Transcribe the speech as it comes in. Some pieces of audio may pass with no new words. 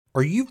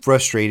Are you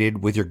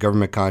frustrated with your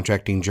government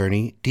contracting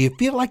journey? Do you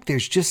feel like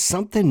there's just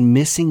something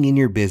missing in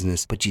your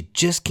business, but you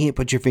just can't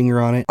put your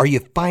finger on it? Are you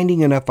finding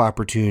enough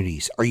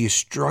opportunities? Are you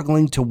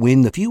struggling to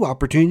win the few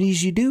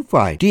opportunities you do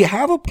find? Do you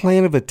have a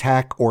plan of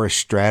attack or a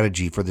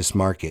strategy for this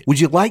market? Would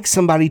you like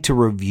somebody to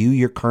review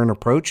your current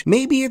approach?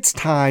 Maybe it's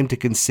time to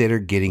consider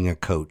getting a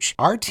coach.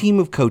 Our team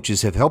of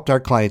coaches have helped our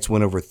clients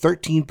win over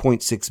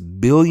 $13.6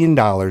 billion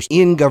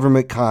in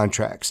government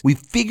contracts. We've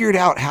figured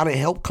out how to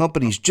help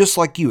companies just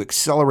like you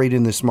accelerate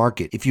in this market.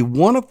 If you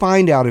want to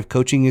find out if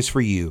coaching is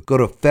for you, go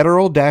to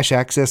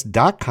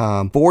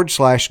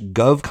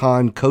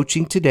federal-access.com/GovCon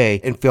coaching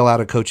today and fill out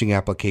a coaching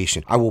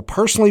application. I will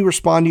personally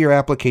respond to your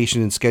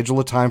application and schedule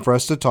a time for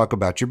us to talk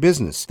about your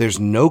business. There's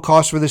no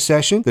cost for the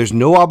session. There's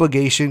no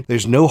obligation.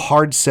 There's no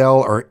hard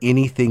sell or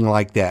anything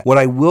like that. What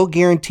I will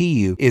guarantee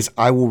you is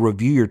I will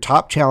review your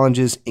top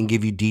challenges and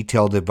give you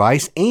detailed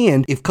advice.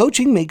 And if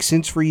coaching makes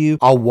sense for you,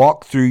 I'll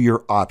walk through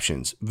your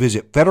options.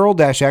 Visit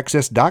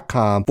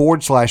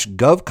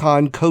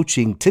federal-access.com/GovCon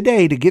coaching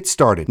today to get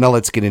started. Now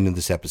let's get into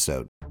this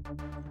episode.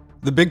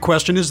 The big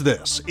question is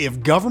this: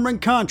 if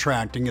government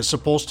contracting is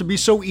supposed to be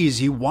so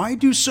easy, why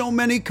do so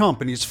many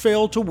companies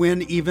fail to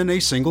win even a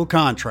single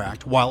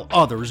contract while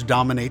others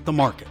dominate the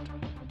market?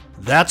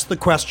 That's the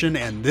question,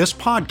 and this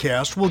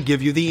podcast will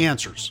give you the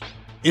answers.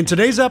 In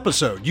today's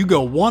episode, you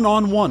go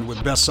one-on-one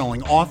with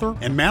best-selling author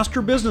and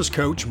master business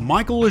coach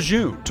Michael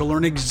Lejeune to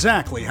learn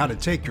exactly how to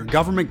take your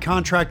government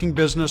contracting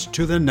business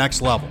to the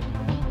next level.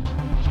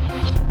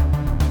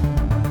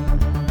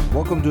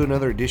 Welcome to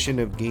another edition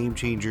of Game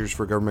Changers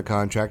for Government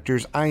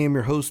Contractors. I am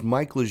your host,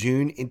 Mike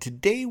Lejeune, and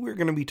today we're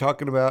going to be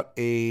talking about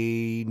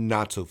a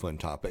not-so-fun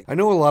topic. I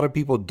know a lot of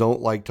people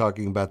don't like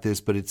talking about this,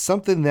 but it's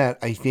something that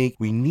I think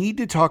we need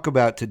to talk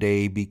about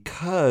today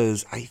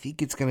because I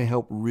think it's going to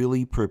help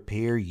really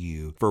prepare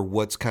you for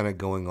what's kind of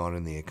going on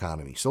in the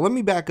economy. So let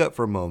me back up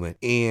for a moment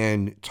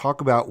and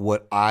talk about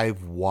what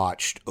I've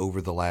watched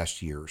over the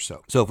last year or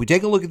so. So if we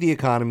take a look at the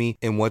economy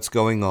and what's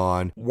going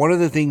on, one of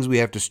the things we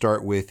have to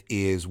start with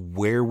is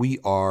where we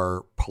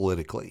are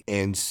politically.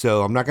 And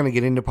so I'm not going to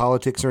get into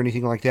politics or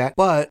anything like that,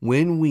 but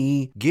when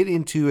we get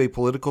into a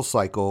political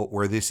cycle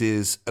where this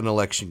is an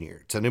election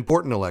year, it's an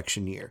important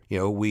election year.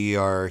 We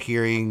are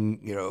hearing,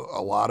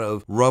 a lot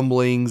of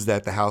rumblings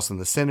that the House and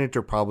the Senate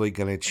are probably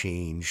going to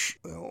change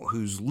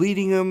who's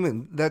leading them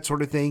and that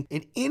sort of thing.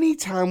 And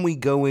anytime we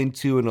go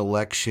into an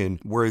election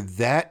where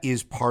that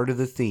is part of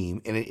the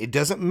theme, and it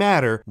doesn't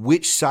matter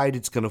which side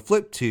it's going to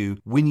flip to,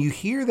 when you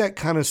hear that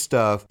kind of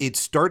stuff, it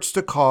starts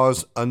to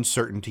cause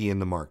uncertainty in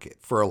the market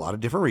for a lot of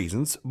different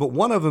reasons, but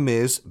one of them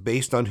is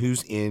based on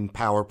who's in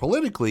power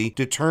politically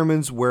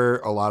determines where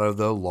a lot of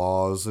the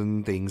laws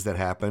and things that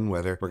happen,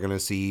 whether we're going to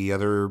see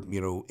other,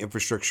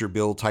 infrastructure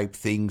bill type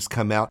things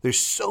come out. There's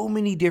so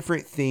many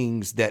different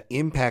things that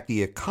impact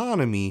the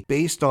economy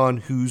based on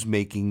who's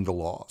making the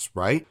laws,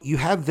 right? You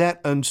have that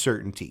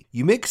uncertainty.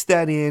 You mix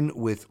that in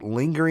with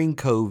lingering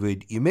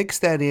COVID, you mix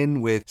that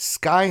in with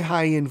sky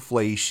high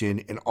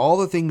inflation and all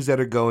the things that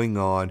are going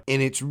on,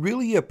 and it's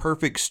really a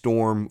perfect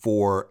storm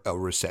for a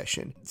recession.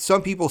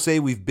 Some people say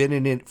we've been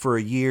in it for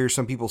a year.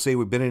 Some people say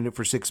we've been in it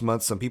for 6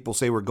 months. Some people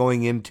say we're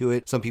going into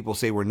it. Some people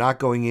say we're not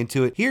going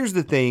into it. Here's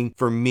the thing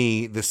for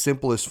me, the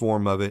simplest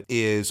form of it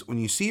is when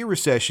you see a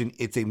recession,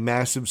 it's a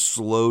massive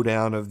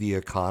slowdown of the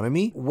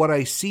economy. What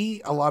I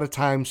see a lot of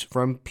times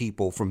from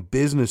people, from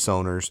business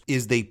owners,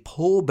 is they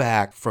pull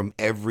back from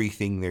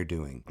everything they're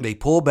doing. They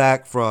pull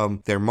back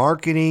from their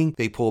marketing.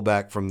 They pull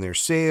back from their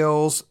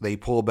sales. They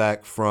pull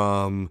back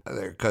from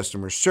their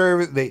customer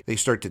service. They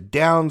start to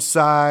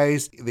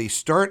downsize. They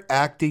start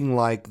acting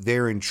like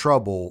they're in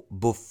trouble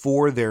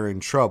before they're in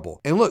trouble.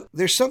 And look,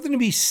 there's something to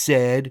be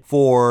said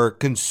for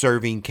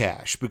conserving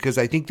cash because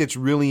I think that's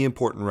really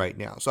important right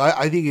now. So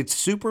I think it's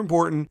super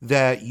important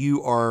that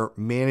you are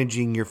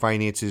managing your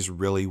finances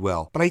really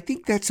well. But I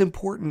think that's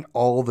important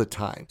all the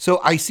time.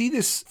 So I see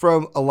this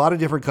from a lot of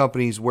different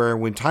companies where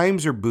when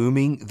times are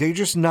booming, they're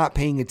just not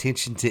paying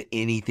attention to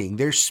anything.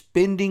 They're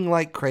spending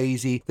like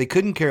crazy. They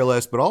couldn't care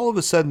less, but all of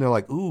a sudden they're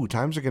like, ooh,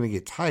 times are going to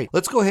get tight.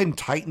 Let's go ahead and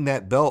tighten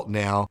that belt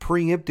now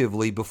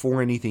preemptively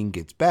before anything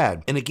gets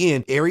bad. And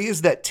again,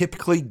 areas that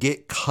typically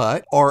get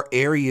cut are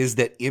areas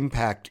that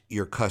impact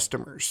your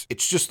customers.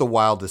 It's just the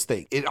wildest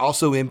thing. It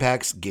also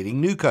impacts getting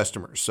new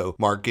customers, so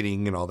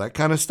marketing and all that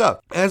kind of stuff.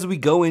 As we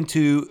go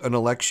into an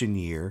election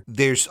year,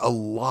 there's a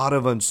lot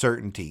of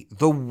uncertainty.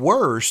 The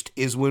worst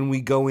is when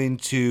we go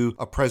into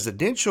a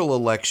presidential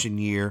election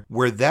year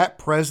where that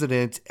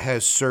president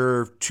has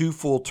served 2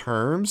 full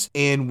terms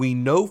and we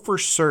know for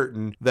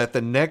certain that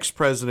the next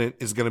president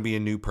is going to be a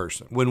new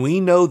person. When we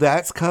know know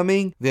that's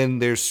coming, then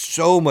there's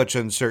so much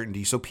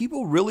uncertainty. So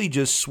people really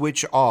just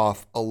switch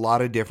off a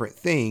lot of different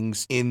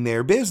things in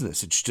their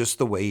business. It's just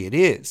the way it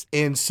is.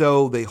 And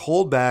so they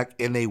hold back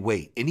and they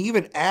wait. And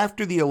even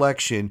after the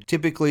election,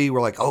 typically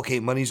we're like, okay,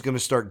 money's going to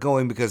start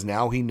going because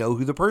now we know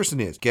who the person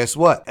is. Guess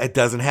what? It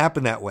doesn't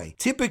happen that way.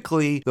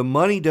 Typically, the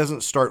money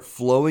doesn't start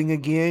flowing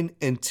again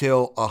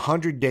until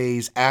 100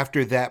 days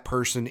after that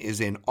person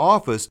is in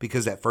office,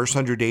 because that first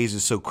 100 days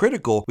is so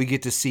critical. We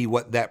get to see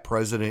what that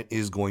president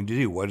is going to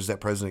do. What is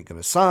that president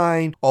going to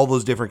sign? All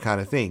those different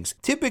kind of things.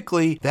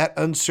 Typically, that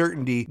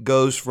uncertainty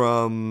goes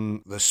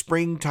from the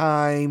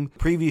springtime,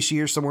 previous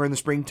year, somewhere in the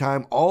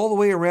springtime, all the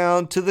way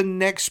around to the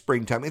next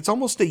springtime. It's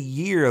almost a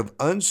year of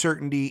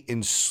uncertainty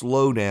and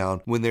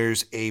slowdown when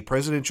there's a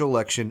presidential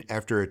election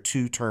after a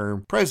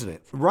 2-term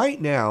president.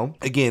 Right now,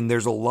 again,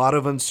 there's a lot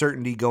of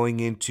uncertainty going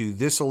into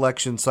this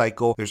election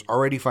cycle. There's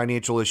already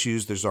financial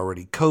issues. There's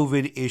already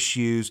COVID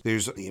issues.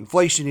 There's the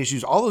inflation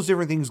issues, all those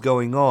different things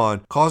going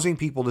on, causing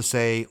people to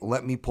say,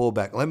 let me pull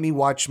back. Let me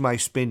watch my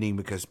spending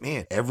because,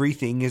 man,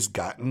 everything has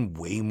gotten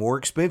way more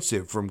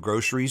expensive, from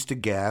groceries to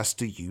gas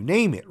to you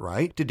name it,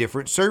 right? To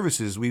different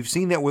services. We've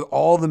seen that with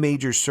all the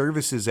major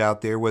services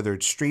out there, whether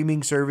it's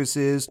streaming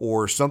services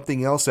or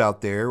something else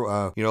out there,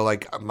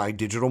 like my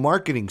digital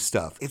marketing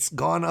stuff. It's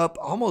gone up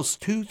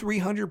almost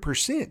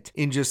 200-300%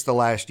 in just the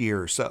last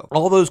year or so.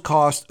 All those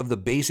costs of the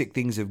basic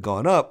things have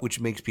gone up, which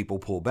makes people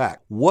pull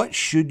back. What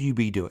should you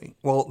be doing?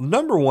 Well,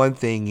 number one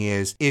thing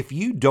is, if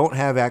you don't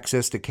have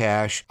access to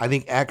cash, I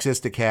think access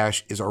to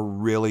cash is a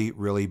really,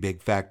 really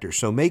big factor.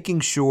 So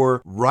making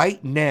sure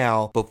right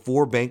now,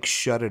 before banks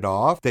shut it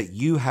off, that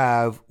you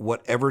have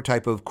whatever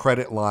type of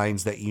credit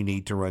lines that you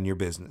need to run your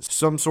business.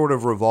 Some sort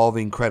of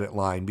revolving credit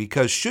line,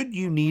 because should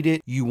you need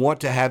it, you want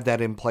to have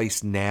that in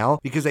place now,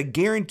 because I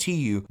guarantee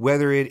you,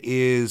 whether it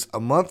is a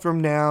month from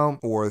now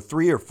or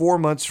 3 or 4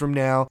 months from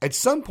now, at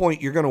some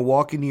point you're going to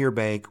walk into your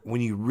bank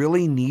when you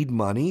really need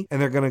money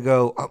and they're going to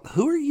go,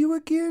 who are you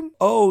again?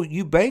 Oh,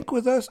 you bank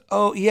with us?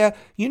 Oh yeah,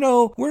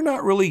 we're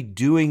not really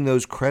doing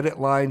those credit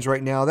lines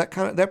right now.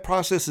 That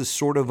process is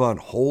sort of on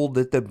hold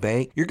at the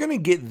bank. You're going to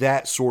get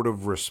that sort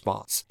of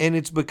response. And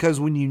it's because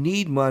when you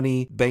need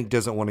money, bank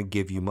doesn't want to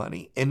give you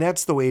money. And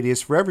that's the way it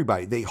is for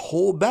everybody. They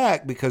hold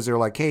back because they're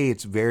like, hey,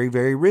 it's very,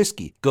 very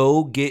risky.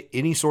 Go get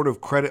any sort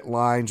of credit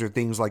lines or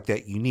things like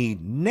that you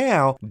need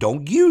now.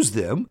 Don't use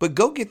them, but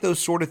go get those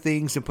sort of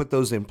things and put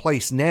those in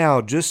place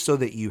now, just so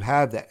that you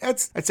have that.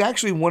 That's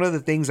actually one of the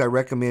things I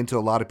recommend to a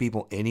lot of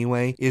people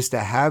anyway, is to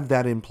have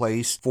that in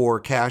place for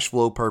cash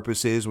flow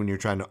purposes when you're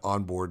trying to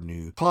onboard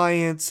new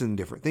clients and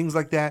different things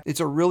like that. It's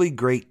a really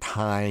great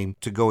time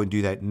to go and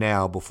do that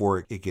now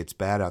before it gets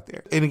bad out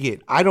there. And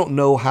again, I don't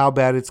know how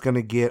bad it's going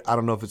to get. I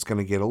don't know if it's going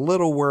to get a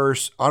little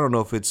worse. I don't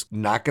know if it's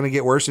not going to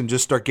get worse and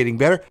just start getting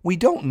better. We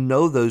don't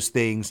know those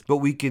things, but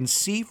we can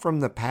see from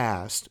the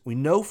past. We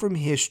know from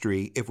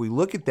history. If we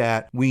look at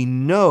that, we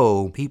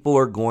know people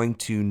are going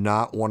to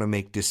not want to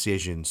make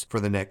decisions for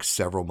the next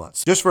several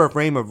months. Just for a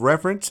frame of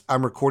reference,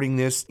 I'm recording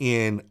this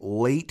in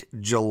late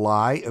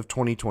July of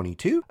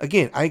 2022.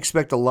 Again, I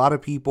expect a lot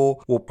of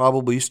people will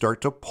probably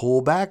start to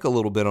pull back a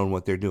little bit on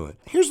what they're doing.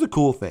 Here's the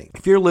cool thing.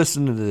 If you're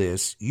listening to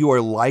this, you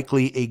are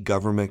likely a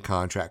government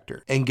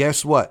contractor. And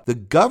guess what? The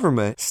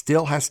government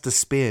still has to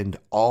spend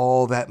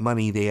all that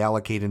money they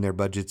allocate in their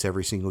budgets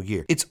every single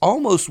year. It's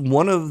almost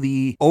one of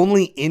the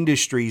only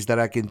industries that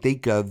I can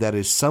think of that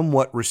is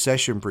somewhat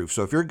recession proof.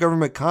 So if you're a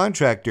government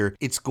contractor,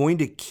 it's going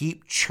to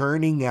keep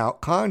churning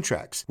out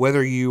contracts.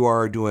 Whether you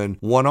are doing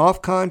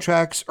one-off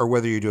contracts or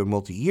whether you're doing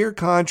multi-year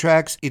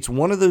contracts, it's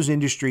one of those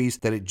industries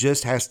that it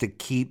just has to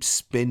keep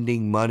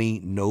spending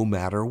money no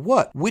matter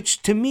what,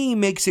 which to me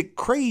makes it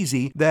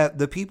crazy that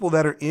the people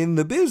that are in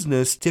the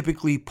business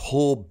typically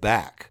pull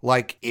back,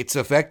 like it's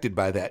affected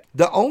by that.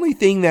 The only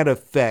thing that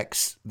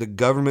affects the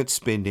government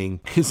spending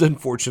is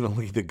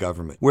unfortunately the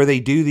government, where they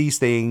do these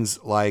things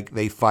like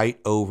they fight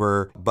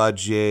over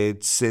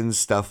budgets and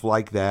stuff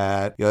like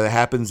that. That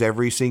happens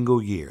every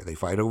single year. They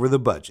fight over the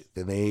budget.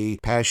 Then they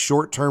pass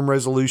short-term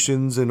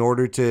resolutions in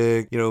order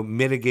to,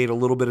 mitigate a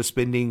little bit of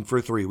spending for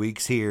 3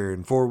 weeks here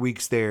and 4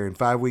 weeks there and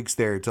 5 weeks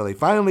there until they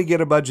finally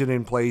get a budget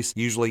in place,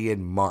 usually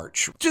in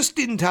March, just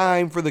in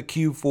time for the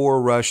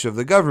Q4 rush of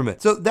the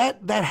government. So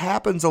that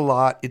happens a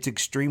lot. It's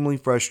extremely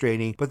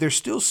frustrating, but they're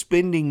still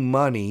spending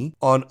money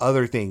on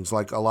other things,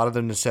 like a lot of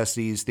the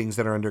necessities, things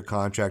that are under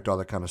contract, all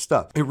that kind of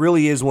stuff. It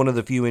really is one of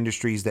the few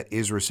industries that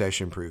is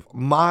recession proof.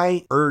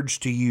 My urge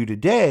to you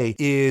today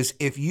is,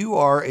 if you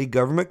are a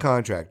government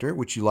contractor,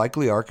 which you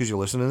likely are because you're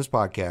listening to this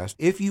podcast,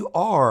 if you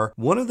are,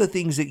 one of the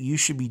things that you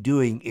should be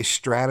doing is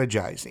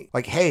strategizing.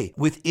 Like, hey,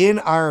 within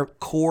our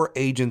core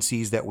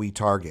agencies that we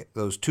target,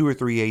 those 2 or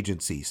 3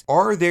 agencies,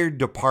 are there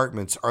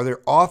departments, are there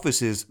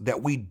offices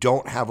that we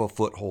don't have a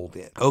foothold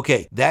in?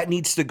 Okay, that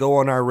needs to go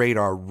on our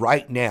radar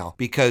right now,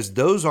 because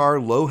those are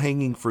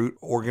low-hanging fruit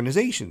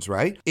organizations,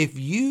 right? If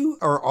you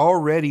are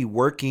already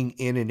working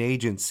in an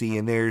agency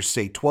and there's,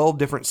 say, 12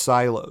 different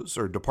silos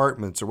or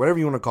departments or whatever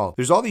you want to call it,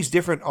 there's all these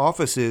different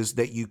offices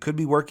that you could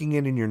be working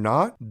in and you're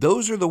not.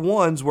 Those are the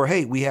ones where,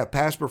 hey, we have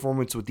past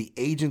performance with the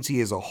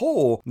agency as a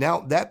whole,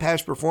 now that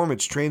past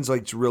performance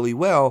translates really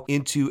well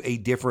into a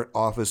different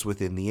office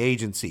within the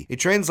agency. It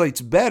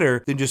translates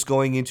better than just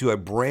going into a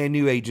brand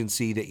new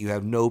agency that you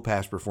have no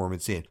past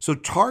performance in. So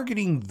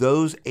targeting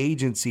those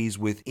agencies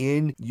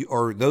within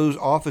or those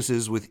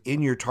offices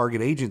within your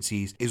target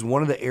agencies is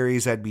one of the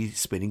areas I'd be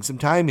spending some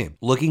time in.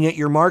 Looking at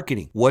your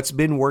marketing, what's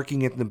been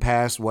working in the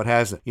past, what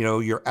hasn't,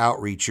 your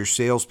outreach, your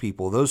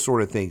salespeople, those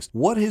sort of things.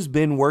 What has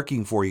been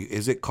working for you?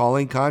 Is it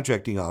calling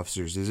contracting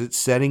officers? Is it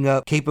setting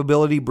up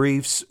capability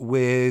briefs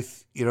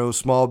with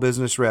small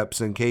business reps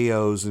and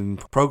KOs and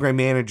program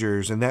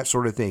managers and that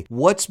sort of thing?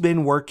 What's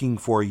been working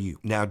for you?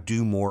 Now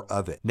do more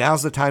of it.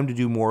 Now's the time to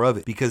do more of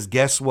it, because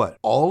guess what?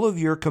 All of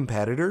your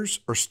competitors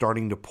are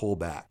starting to pull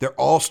back. They're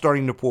all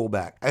starting to pull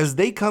back. As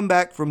they come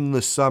back from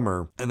the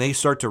summer and they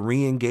start to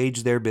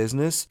re-engage their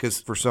business,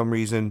 because for some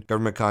reason,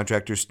 government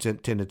contractors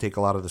tend to take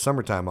a lot of the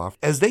summertime off.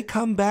 As they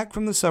come back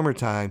from the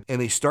summertime and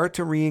they start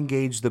to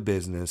re-engage the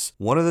business,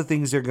 one of the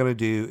things they're going to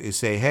do is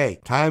say, hey,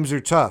 times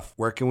are tough.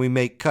 Where can we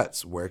make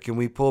cuts? Where can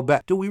we pull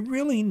back? Do we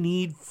really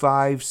need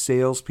 5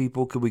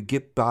 salespeople? Could we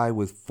get by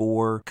with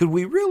 4? Could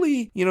we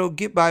really,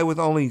 get by with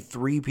only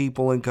 3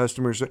 people in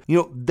customers?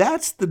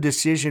 That's the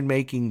decision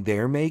making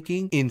they're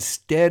making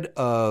instead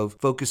of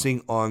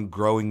focusing on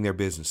growing their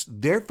business.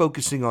 They're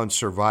focusing on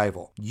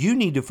survival. You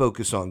need to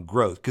focus on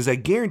growth, because I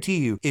guarantee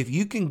you, if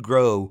you can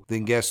grow,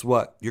 then guess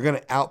what? You're going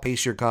to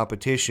outpace your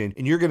competition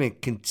and you're going to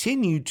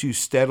continue to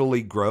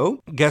steadily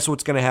grow. Guess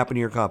what's going to happen to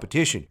your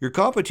competition? Your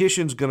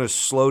competition's going to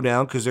slow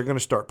down because they're going to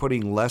start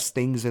putting less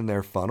things in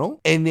their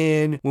funnel. And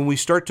then when we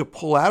start to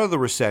pull out of the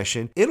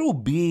recession, it'll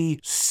be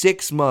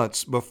 6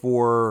 months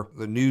before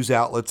the news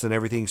outlets and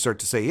everything start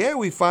to say, yeah,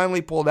 we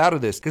finally pulled out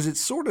of this, because it's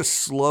sort of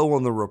slow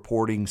on the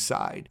reporting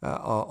side,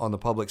 on the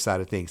public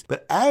side of things.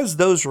 But as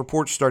those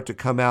reports start to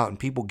come out and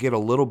people get a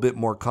little bit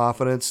more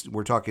confidence,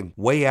 we're talking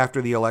way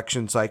after the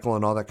election cycle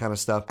and all that kind of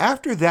stuff.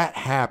 After that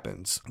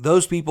happens,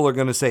 those people are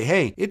going to say,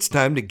 hey, it's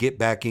time to get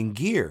back in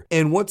gear.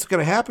 And what's going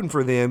to happen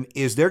for them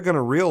is they're going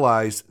to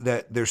realize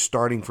that they're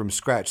starting from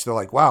scratch. They're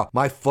like, wow,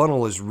 my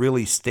funnel is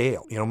really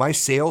stale. My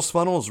sales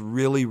funnel is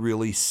really,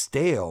 really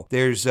stale.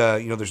 There's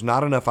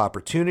not enough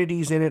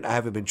opportunities in it. I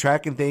haven't been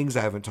tracking things.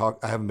 I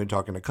haven't been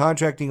talking to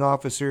contracting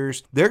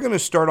officers. They're going to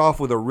start off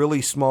with a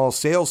really small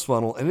sales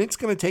funnel, and it's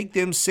going to take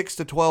them 6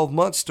 to 12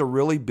 months to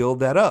really build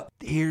that up.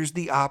 Here's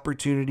the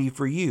opportunity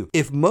for you.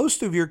 If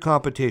most of your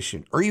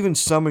competition, or even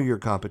some of your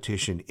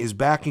competition, is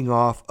backing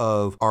off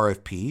of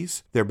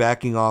RFPs, they're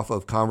backing off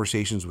of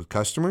conversations with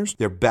customers,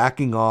 they're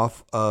backing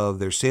off of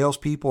their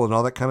salespeople and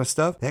all that kind of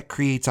stuff, that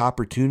creates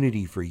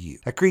opportunity for you.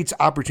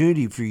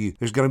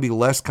 There's going to be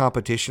less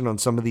competition on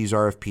some of these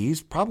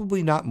RFPs,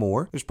 probably not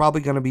more. There's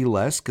probably going to be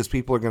less because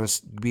people are going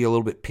to be a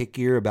little bit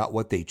pickier about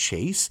what they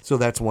chase. So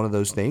that's one of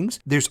those things.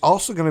 There's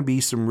also going to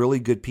be some really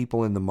good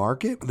people in the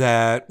market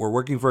that were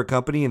working for a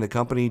company and the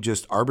company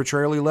just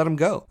arbitrarily let them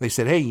go. They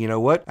said, hey, you know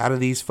what? Out of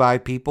these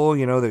 5 people,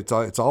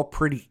 it's all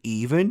pretty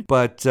even,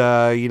 but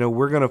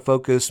we're going to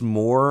focus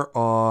more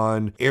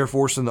on Air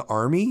Force and the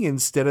Army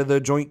instead of the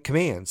Joint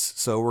Commands.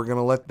 So we're going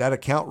to let that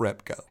account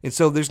rep go. And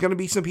so there's going to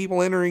be some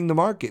people entering the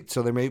market.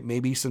 So there may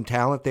be some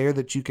talent there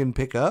that you can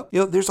pick up.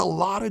 There's a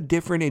lot of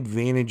different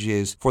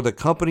advantages for the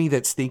company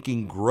that's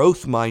thinking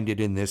growth minded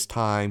in this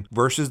time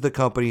versus the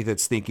company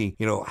that's thinking,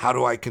 how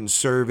do I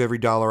conserve every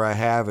dollar I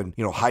have and,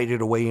 hide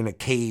it away in a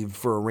cave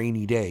for a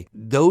rainy day.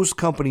 Those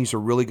companies are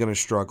really going to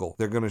struggle.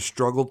 They're going to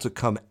struggle to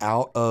come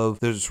out of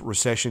this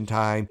recession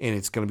time, and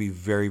it's going to be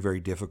very, very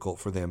difficult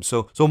for them.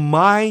 So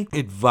my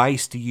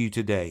advice to you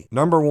today,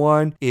 number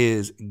 1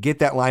 is get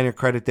that line of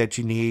credit that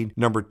you need.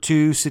 Number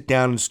 2, sit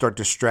down and start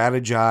to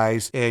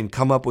strategize and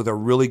come up with a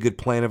really good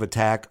plan of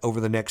attack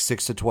over the next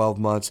 6 to 12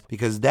 months,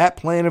 because that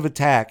plan of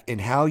attack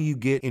and how you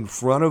get in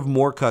front of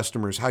more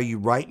customers, how you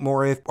write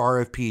more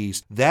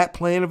RFPs, that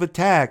plan of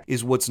attack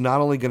is what's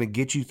not only going to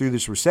get you through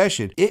this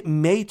recession, it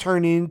may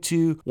turn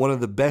into one of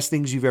the best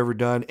things you've ever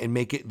done and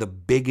make it the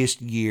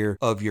biggest year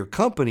of your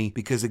company,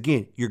 because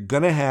again, you're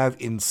going to have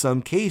in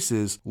some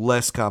cases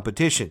less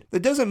competition.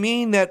 That doesn't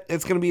mean that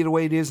it's going to be the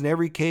way it is in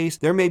every case.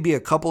 There may be a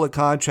couple of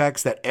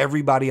contracts that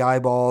everybody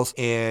eyeballs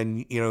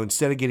and,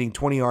 instead of getting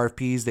 20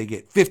 RFPs, they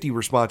get 50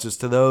 responses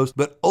to those.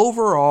 But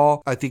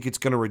overall, I think it's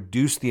going to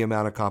reduce the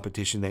amount of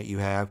competition that you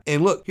have.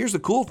 And look, here's the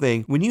cool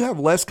thing. When you have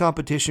less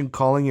competition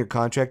calling your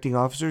contracting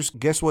officers,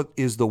 guess what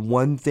is the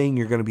one thing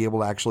you're going to be able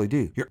to actually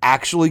do? You're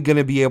actually going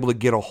to be able to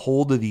get a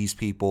hold of these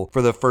people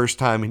for the first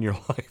time in your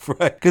life,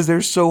 right? Because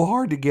they're so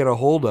hard to get a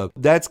hold of.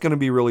 That's going to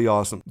be really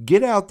awesome.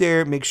 Get out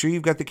there, make sure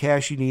you've got the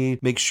cash you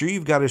need, make sure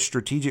you've got a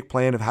strategic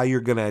plan of how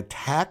you're going to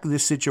attack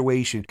this situation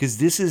situation because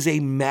this is a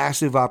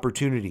massive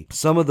opportunity.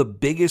 Some of the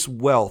biggest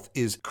wealth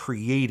is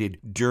created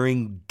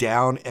during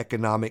down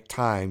economic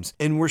times,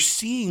 and we're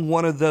seeing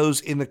one of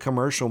those in the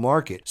commercial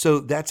market. So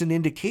that's an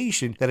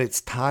indication that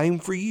it's time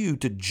for you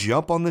to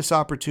jump on this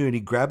opportunity,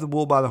 grab the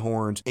bull by the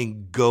horns,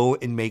 and go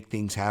and make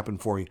things happen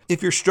for you.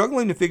 If you're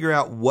struggling to figure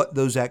out what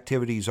those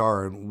activities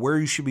are and where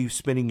you should be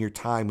spending your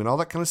time and all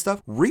that kind of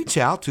stuff, reach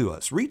out to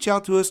us.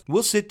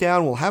 We'll sit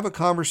down, we'll have a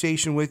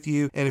conversation with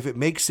you, and if it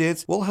makes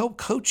sense, we'll help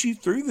coach you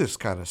through this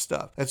kind of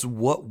stuff. That's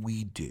what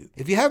we do.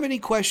 If you have any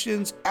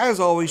questions, as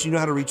always, you know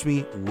how to reach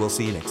me. We'll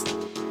see you next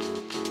time.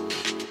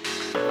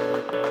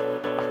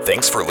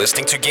 Thanks for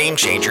listening to Game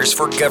Changers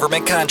for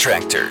Government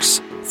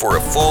Contractors. For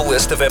a full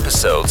list of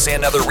episodes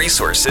and other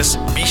resources,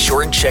 be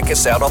sure and check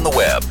us out on the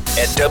web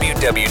at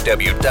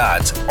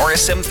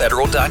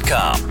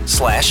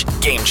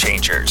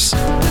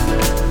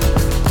www.rsmfederal.com/gamechangers.